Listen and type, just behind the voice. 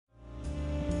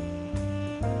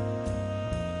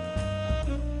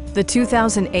the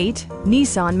 2008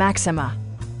 Nissan Maxima.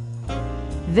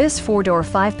 This four-door,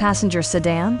 five-passenger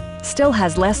sedan still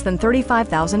has less than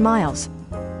 35,000 miles.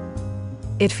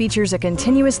 It features a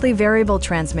continuously variable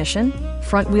transmission,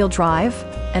 front-wheel drive,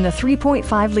 and a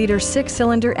 3.5-liter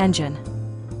six-cylinder engine.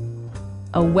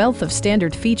 A wealth of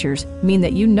standard features mean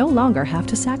that you no longer have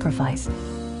to sacrifice,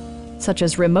 such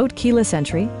as remote keyless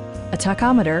entry, a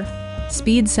tachometer,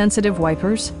 speed-sensitive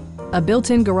wipers, a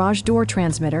built-in garage door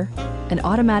transmitter, an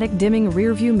automatic dimming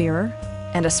rear-view mirror,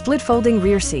 and a split-folding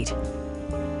rear seat.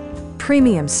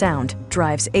 Premium sound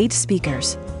drives 8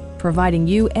 speakers, providing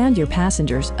you and your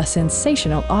passengers a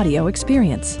sensational audio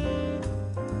experience.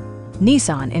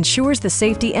 Nissan ensures the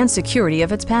safety and security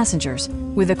of its passengers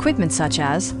with equipment such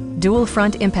as dual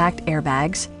front impact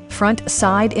airbags, front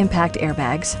side impact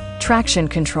airbags, traction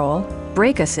control,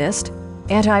 brake assist,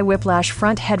 anti-whiplash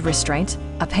front head restraints,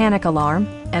 a panic alarm,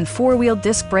 and four-wheel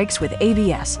disc brakes with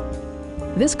ABS.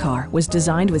 This car was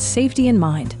designed with safety in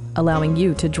mind, allowing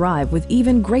you to drive with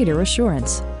even greater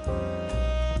assurance.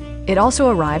 It also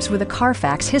arrives with a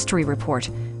Carfax history report,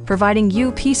 providing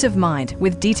you peace of mind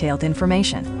with detailed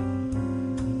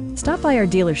information. Stop by our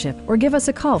dealership or give us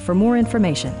a call for more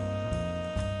information.